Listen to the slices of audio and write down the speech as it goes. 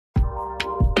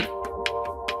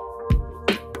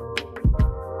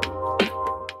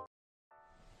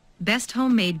Best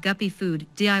homemade guppy food,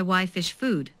 DIY fish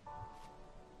food.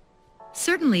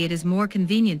 Certainly it is more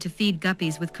convenient to feed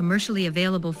guppies with commercially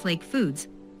available flake foods,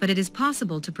 but it is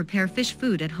possible to prepare fish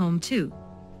food at home too.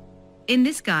 In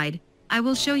this guide, I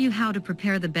will show you how to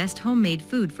prepare the best homemade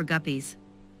food for guppies.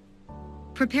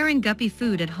 Preparing guppy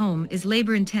food at home is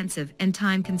labor-intensive and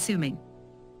time-consuming.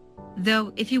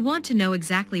 Though, if you want to know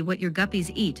exactly what your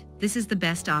guppies eat, this is the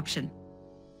best option.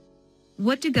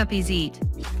 What do guppies eat?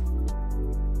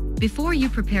 Before you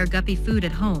prepare guppy food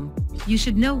at home, you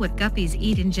should know what guppies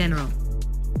eat in general.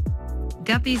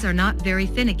 Guppies are not very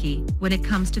finicky when it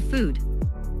comes to food.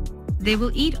 They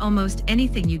will eat almost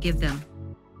anything you give them.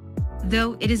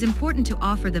 Though it is important to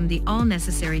offer them the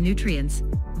all-necessary nutrients,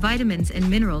 vitamins and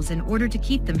minerals in order to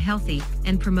keep them healthy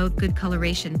and promote good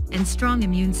coloration and strong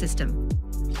immune system.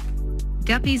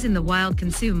 Guppies in the wild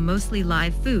consume mostly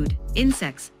live food,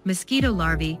 insects, mosquito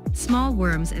larvae, small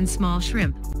worms and small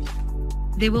shrimp.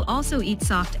 They will also eat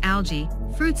soft algae,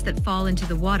 fruits that fall into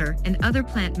the water and other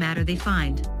plant matter they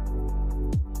find.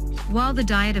 While the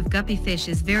diet of guppy fish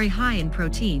is very high in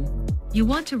protein, you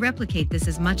want to replicate this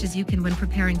as much as you can when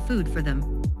preparing food for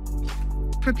them.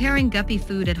 Preparing guppy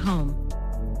food at home.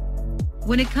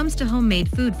 When it comes to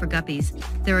homemade food for guppies,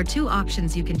 there are two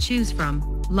options you can choose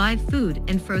from: live food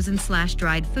and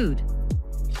frozen/dried food.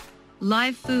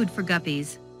 Live food for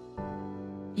guppies.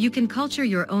 You can culture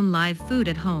your own live food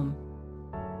at home.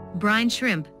 Brine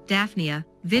shrimp, Daphnia,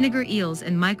 vinegar eels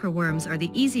and microworms are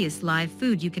the easiest live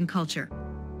food you can culture.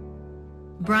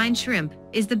 Brine shrimp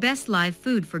is the best live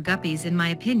food for guppies in my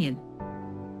opinion.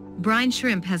 Brine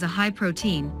shrimp has a high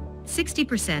protein,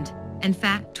 60%, and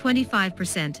fat,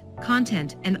 25%,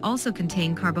 content and also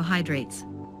contain carbohydrates.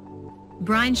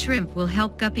 Brine shrimp will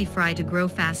help guppy fry to grow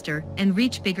faster and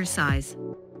reach bigger size.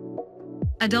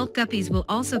 Adult guppies will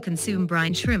also consume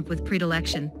brine shrimp with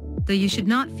predilection, though you should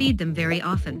not feed them very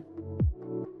often.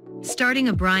 Starting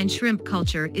a brine shrimp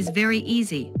culture is very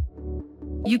easy.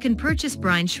 You can purchase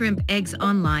brine shrimp eggs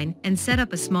online and set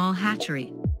up a small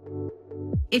hatchery.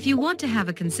 If you want to have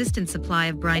a consistent supply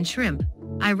of brine shrimp,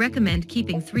 I recommend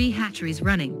keeping 3 hatcheries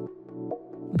running.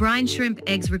 Brine shrimp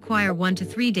eggs require 1 to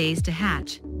 3 days to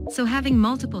hatch, so having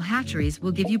multiple hatcheries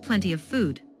will give you plenty of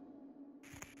food.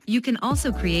 You can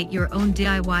also create your own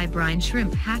DIY brine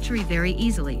shrimp hatchery very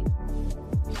easily.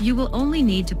 You will only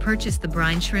need to purchase the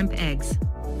brine shrimp eggs.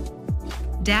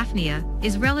 Daphnia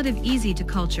is relatively easy to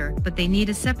culture, but they need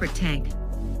a separate tank.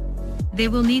 They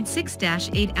will need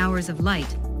 6-8 hours of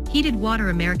light, heated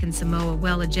water American Samoa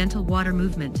well a gentle water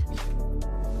movement.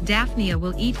 Daphnia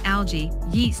will eat algae,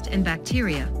 yeast and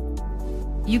bacteria.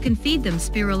 You can feed them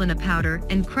spirulina powder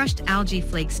and crushed algae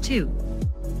flakes too.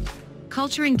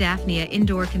 Culturing Daphnia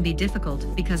indoor can be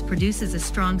difficult because produces a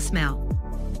strong smell.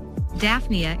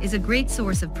 Daphnia is a great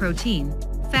source of protein,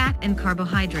 fat and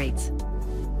carbohydrates.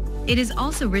 It is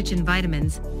also rich in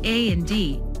vitamins A and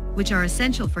D, which are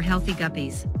essential for healthy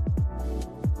guppies.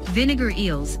 Vinegar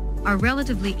eels are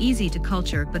relatively easy to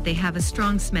culture, but they have a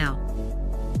strong smell.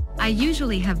 I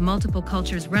usually have multiple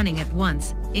cultures running at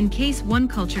once, in case one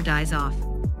culture dies off.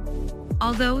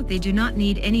 Although they do not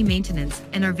need any maintenance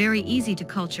and are very easy to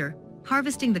culture,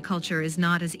 harvesting the culture is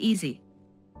not as easy.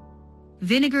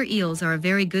 Vinegar eels are a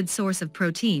very good source of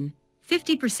protein,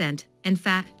 50%, and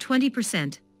fat,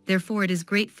 20%. Therefore it is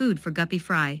great food for guppy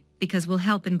fry, because will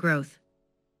help in growth.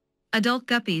 Adult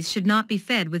guppies should not be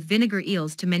fed with vinegar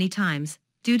eels too many times,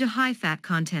 due to high fat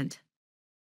content.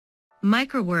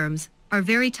 Microworms are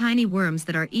very tiny worms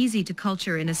that are easy to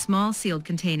culture in a small sealed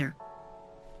container.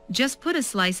 Just put a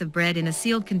slice of bread in a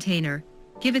sealed container,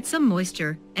 give it some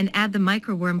moisture, and add the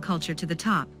microworm culture to the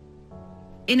top.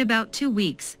 In about 2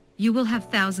 weeks, you will have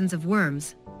thousands of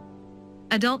worms.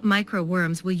 Adult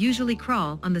microworms will usually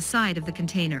crawl on the side of the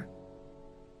container.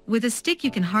 With a stick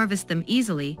you can harvest them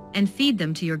easily and feed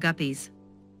them to your guppies.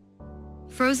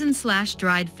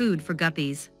 Frozen/dried food for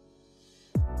guppies.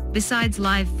 Besides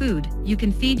live food, you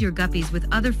can feed your guppies with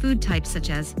other food types such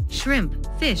as shrimp,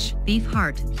 fish, beef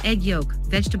heart, egg yolk,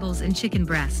 vegetables and chicken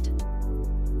breast.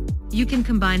 You can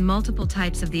combine multiple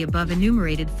types of the above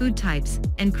enumerated food types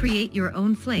and create your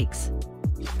own flakes.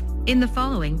 In the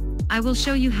following, I will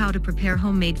show you how to prepare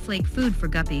homemade flake food for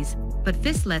guppies, but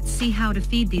first let's see how to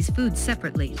feed these foods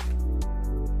separately.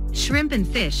 Shrimp and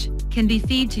fish can be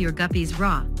fed to your guppies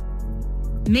raw.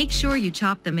 Make sure you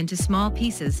chop them into small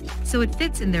pieces so it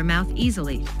fits in their mouth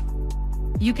easily.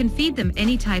 You can feed them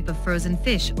any type of frozen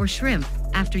fish or shrimp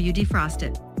after you defrost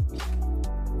it.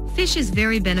 Fish is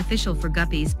very beneficial for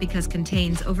guppies because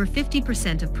contains over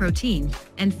 50% of protein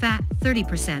and fat,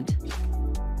 30%.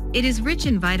 It is rich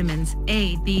in vitamins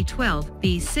A, B12,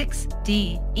 B6,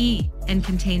 D, E, and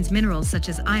contains minerals such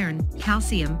as iron,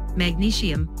 calcium,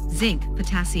 magnesium, zinc,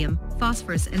 potassium,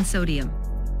 phosphorus and sodium.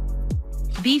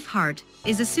 Beef heart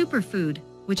is a superfood,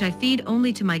 which I feed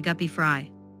only to my guppy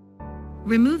fry.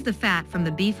 Remove the fat from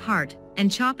the beef heart and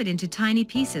chop it into tiny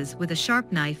pieces with a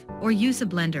sharp knife or use a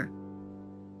blender.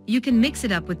 You can mix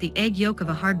it up with the egg yolk of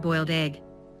a hard-boiled egg,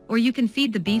 or you can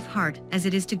feed the beef heart as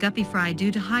it is to guppy fry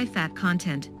due to high fat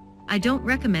content. I don't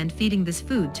recommend feeding this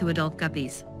food to adult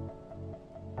guppies.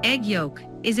 Egg yolk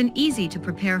is an easy to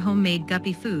prepare homemade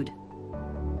guppy food.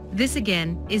 This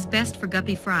again is best for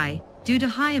guppy fry due to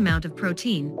high amount of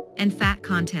protein and fat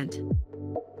content.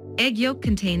 Egg yolk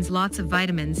contains lots of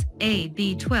vitamins A,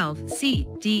 B12, C,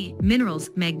 D, minerals,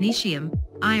 magnesium,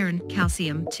 iron,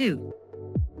 calcium too.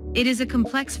 It is a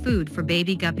complex food for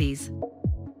baby guppies.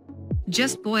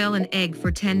 Just boil an egg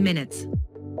for 10 minutes.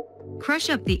 Crush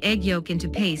up the egg yolk into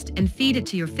paste and feed it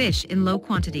to your fish in low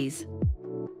quantities.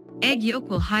 Egg yolk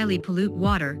will highly pollute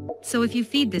water, so if you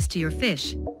feed this to your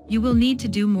fish, you will need to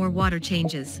do more water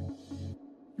changes.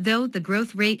 Though the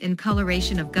growth rate and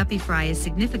coloration of guppy fry is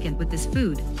significant with this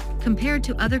food, compared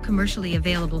to other commercially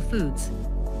available foods.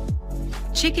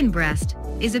 Chicken breast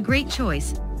is a great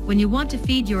choice when you want to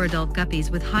feed your adult guppies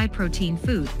with high protein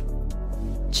food.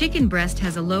 Chicken breast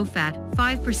has a low fat,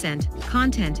 5%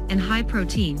 content and high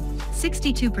protein,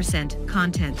 62%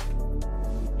 content.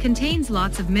 Contains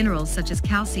lots of minerals such as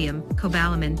calcium,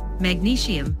 cobalamin,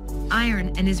 magnesium,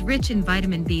 iron and is rich in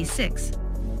vitamin B6.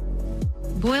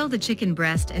 Boil the chicken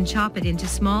breast and chop it into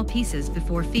small pieces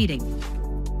before feeding.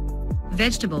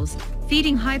 Vegetables.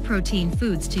 Feeding high-protein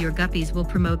foods to your guppies will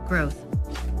promote growth.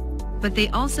 But they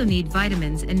also need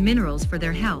vitamins and minerals for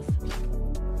their health.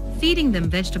 Feeding them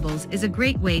vegetables is a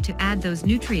great way to add those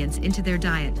nutrients into their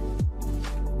diet.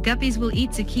 Guppies will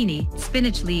eat zucchini,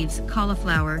 spinach leaves,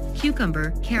 cauliflower,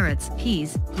 cucumber, carrots,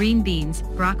 peas, green beans,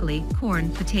 broccoli,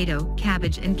 corn, potato,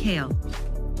 cabbage and kale.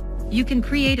 You can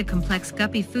create a complex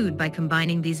guppy food by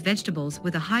combining these vegetables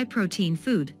with a high-protein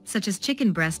food, such as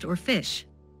chicken breast or fish.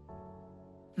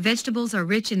 Vegetables are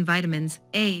rich in vitamins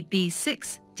A,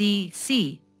 B6, D,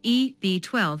 C, E,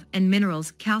 B12, and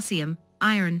minerals calcium,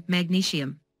 iron,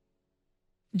 magnesium.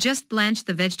 Just blanch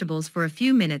the vegetables for a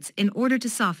few minutes in order to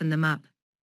soften them up.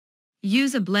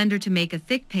 Use a blender to make a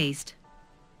thick paste.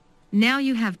 Now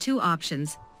you have two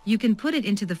options. You can put it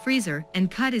into the freezer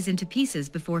and cut it into pieces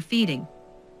before feeding.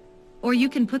 Or you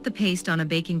can put the paste on a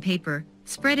baking paper,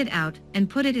 spread it out, and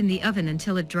put it in the oven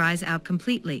until it dries out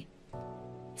completely.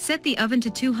 Set the oven to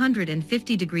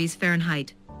 250 degrees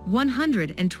Fahrenheit,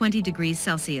 120 degrees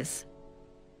Celsius.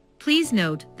 Please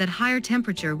note that higher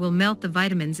temperature will melt the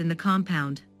vitamins in the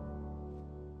compound.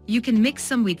 You can mix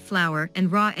some wheat flour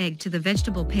and raw egg to the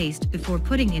vegetable paste before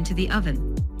putting into the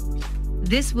oven.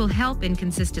 This will help in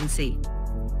consistency.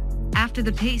 After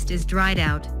the paste is dried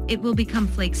out, it will become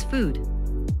flakes food.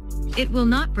 It will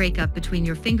not break up between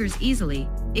your fingers easily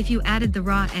if you added the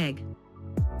raw egg.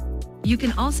 You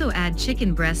can also add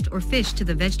chicken breast or fish to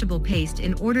the vegetable paste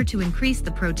in order to increase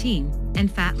the protein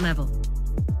and fat level.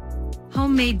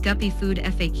 Homemade guppy food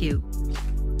FAQ.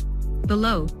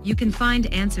 Below, you can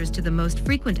find answers to the most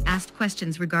frequent asked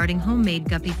questions regarding homemade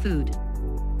guppy food.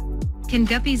 Can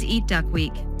guppies eat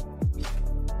duckweek?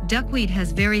 Duckweed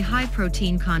has very high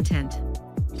protein content.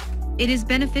 It is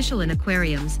beneficial in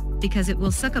aquariums because it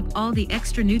will suck up all the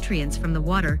extra nutrients from the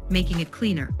water, making it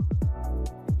cleaner.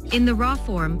 In the raw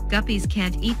form, guppies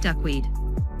can't eat duckweed.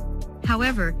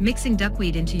 However, mixing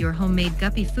duckweed into your homemade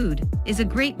guppy food is a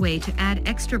great way to add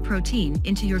extra protein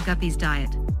into your guppy's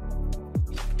diet.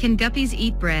 Can guppies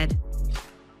eat bread?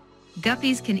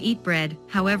 Guppies can eat bread,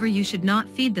 however you should not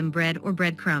feed them bread or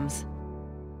breadcrumbs.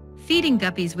 Feeding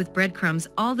guppies with breadcrumbs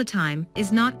all the time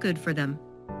is not good for them.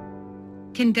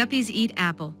 Can guppies eat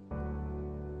apple?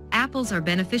 Apples are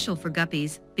beneficial for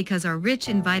guppies because are rich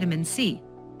in vitamin C.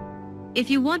 If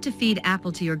you want to feed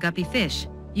apple to your guppy fish,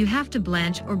 you have to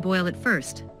blanch or boil it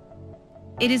first.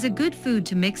 It is a good food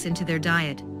to mix into their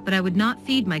diet, but I would not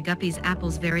feed my guppies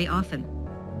apples very often.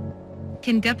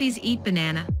 Can guppies eat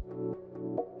banana?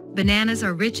 Bananas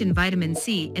are rich in vitamin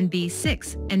C and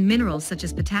B6 and minerals such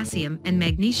as potassium and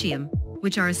magnesium,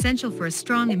 which are essential for a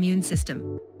strong immune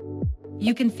system.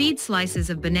 You can feed slices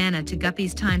of banana to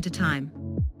guppies time to time.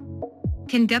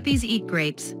 Can guppies eat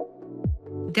grapes?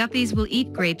 Guppies will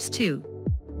eat grapes too.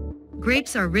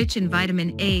 Grapes are rich in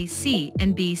vitamin A, C,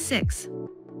 and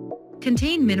B6.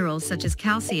 Contain minerals such as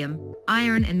calcium,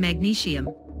 iron, and magnesium.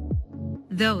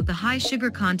 Though the high sugar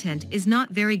content is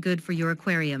not very good for your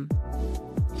aquarium.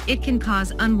 It can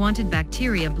cause unwanted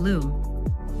bacteria bloom.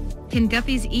 Can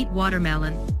guppies eat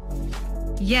watermelon?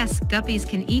 Yes, guppies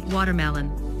can eat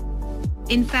watermelon.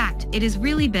 In fact, it is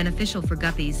really beneficial for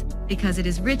guppies because it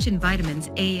is rich in vitamins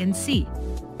A and C.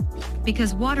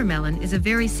 Because watermelon is a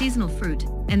very seasonal fruit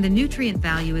and the nutrient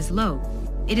value is low,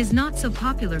 it is not so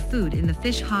popular food in the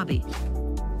fish hobby.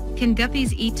 Can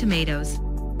guppies eat tomatoes?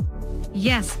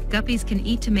 Yes, guppies can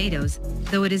eat tomatoes,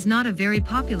 though it is not a very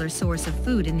popular source of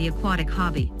food in the aquatic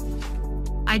hobby.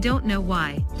 I don't know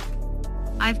why.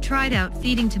 I've tried out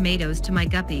feeding tomatoes to my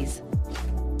guppies.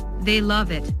 They love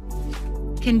it.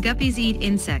 Can guppies eat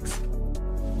insects?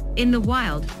 In the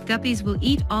wild, guppies will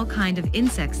eat all kinds of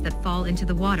insects that fall into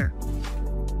the water.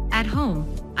 At home,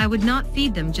 I would not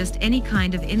feed them just any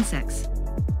kind of insects.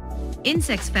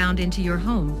 Insects found into your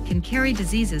home can carry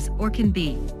diseases or can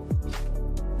be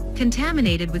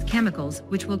contaminated with chemicals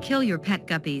which will kill your pet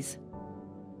guppies.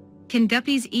 Can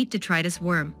guppies eat detritus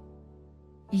worm?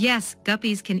 Yes,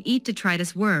 guppies can eat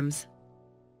detritus worms.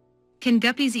 Can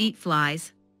guppies eat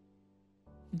flies?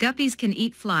 Guppies can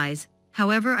eat flies,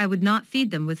 however I would not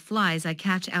feed them with flies I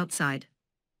catch outside.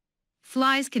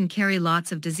 Flies can carry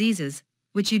lots of diseases,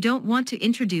 which you don't want to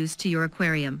introduce to your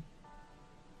aquarium.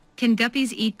 Can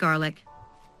guppies eat garlic?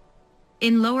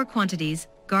 In lower quantities,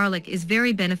 garlic is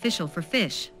very beneficial for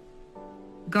fish.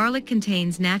 Garlic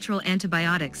contains natural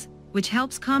antibiotics, which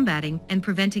helps combating and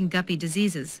preventing guppy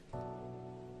diseases.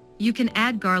 You can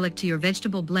add garlic to your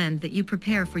vegetable blend that you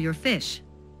prepare for your fish.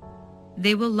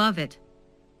 They will love it.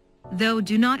 Though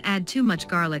do not add too much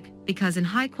garlic, because in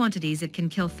high quantities it can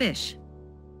kill fish.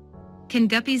 Can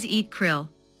guppies eat krill?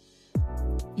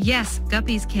 Yes,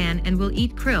 guppies can and will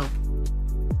eat krill.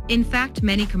 In fact,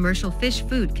 many commercial fish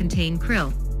food contain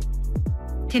krill.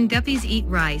 Can guppies eat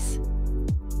rice?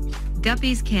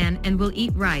 Guppies can and will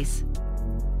eat rice.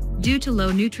 Due to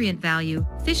low nutrient value,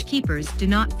 fish keepers do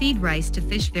not feed rice to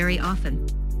fish very often.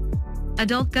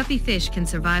 Adult guppy fish can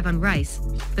survive on rice,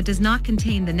 but does not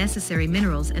contain the necessary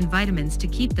minerals and vitamins to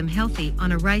keep them healthy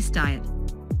on a rice diet.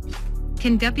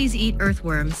 Can guppies eat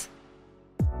earthworms?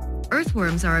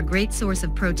 Earthworms are a great source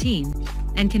of protein,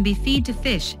 and can be fed to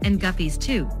fish and guppies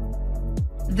too.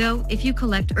 Though, if you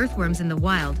collect earthworms in the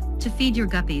wild, to feed your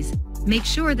guppies, make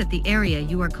sure that the area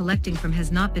you are collecting from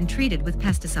has not been treated with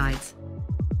pesticides.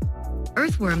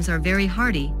 Earthworms are very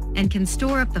hardy, and can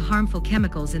store up the harmful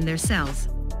chemicals in their cells.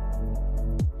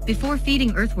 Before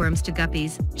feeding earthworms to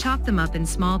guppies, chop them up in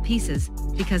small pieces,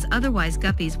 because otherwise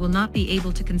guppies will not be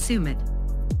able to consume it.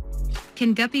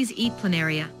 Can guppies eat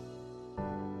planaria?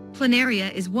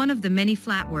 Planaria is one of the many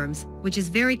flatworms, which is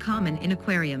very common in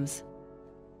aquariums.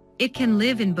 It can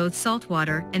live in both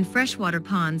saltwater and freshwater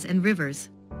ponds and rivers.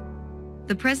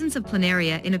 The presence of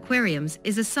planaria in aquariums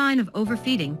is a sign of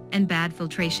overfeeding and bad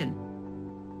filtration.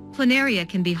 Planaria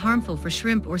can be harmful for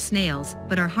shrimp or snails,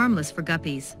 but are harmless for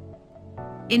guppies.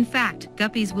 In fact,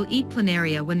 guppies will eat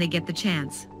planaria when they get the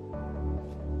chance.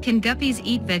 Can guppies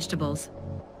eat vegetables?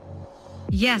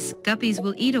 Yes, guppies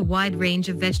will eat a wide range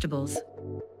of vegetables.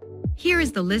 Here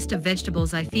is the list of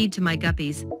vegetables I feed to my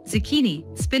guppies: zucchini,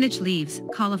 spinach leaves,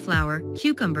 cauliflower,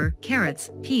 cucumber,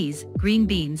 carrots, peas, green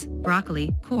beans,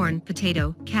 broccoli, corn,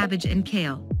 potato, cabbage and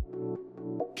kale.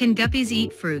 Can guppies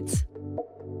eat fruits?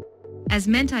 As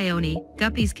Mentione,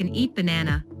 guppies can eat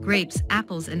banana, grapes,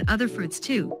 apples and other fruits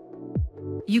too.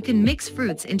 You can mix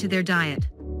fruits into their diet.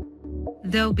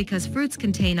 Though because fruits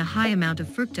contain a high amount of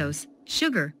fructose,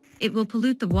 sugar, it will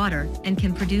pollute the water and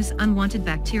can produce unwanted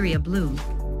bacteria bloom.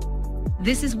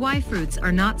 This is why fruits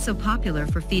are not so popular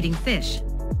for feeding fish.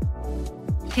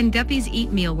 Can guppies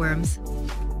eat mealworms?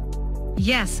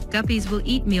 Yes, guppies will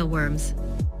eat mealworms.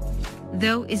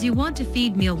 Though, as you want to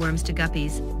feed mealworms to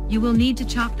guppies, you will need to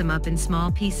chop them up in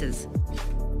small pieces.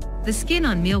 The skin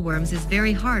on mealworms is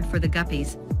very hard for the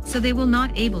guppies, so they will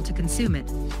not able to consume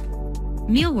it.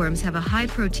 Mealworms have a high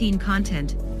protein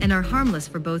content and are harmless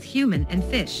for both human and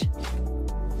fish.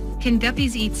 Can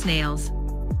guppies eat snails?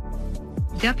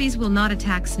 Guppies will not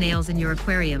attack snails in your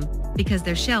aquarium, because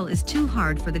their shell is too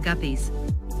hard for the guppies.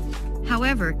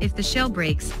 However, if the shell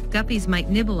breaks, guppies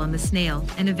might nibble on the snail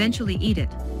and eventually eat it.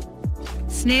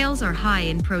 Snails are high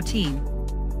in protein.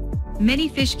 Many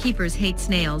fish keepers hate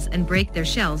snails and break their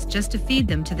shells just to feed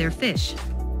them to their fish.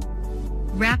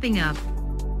 Wrapping up.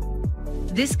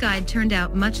 This guide turned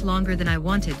out much longer than I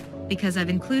wanted, because I've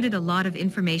included a lot of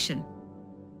information.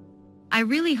 I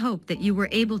really hope that you were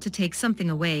able to take something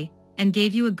away, and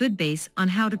gave you a good base on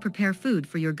how to prepare food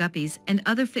for your guppies and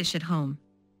other fish at home.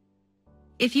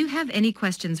 If you have any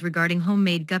questions regarding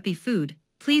homemade guppy food,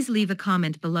 please leave a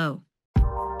comment below.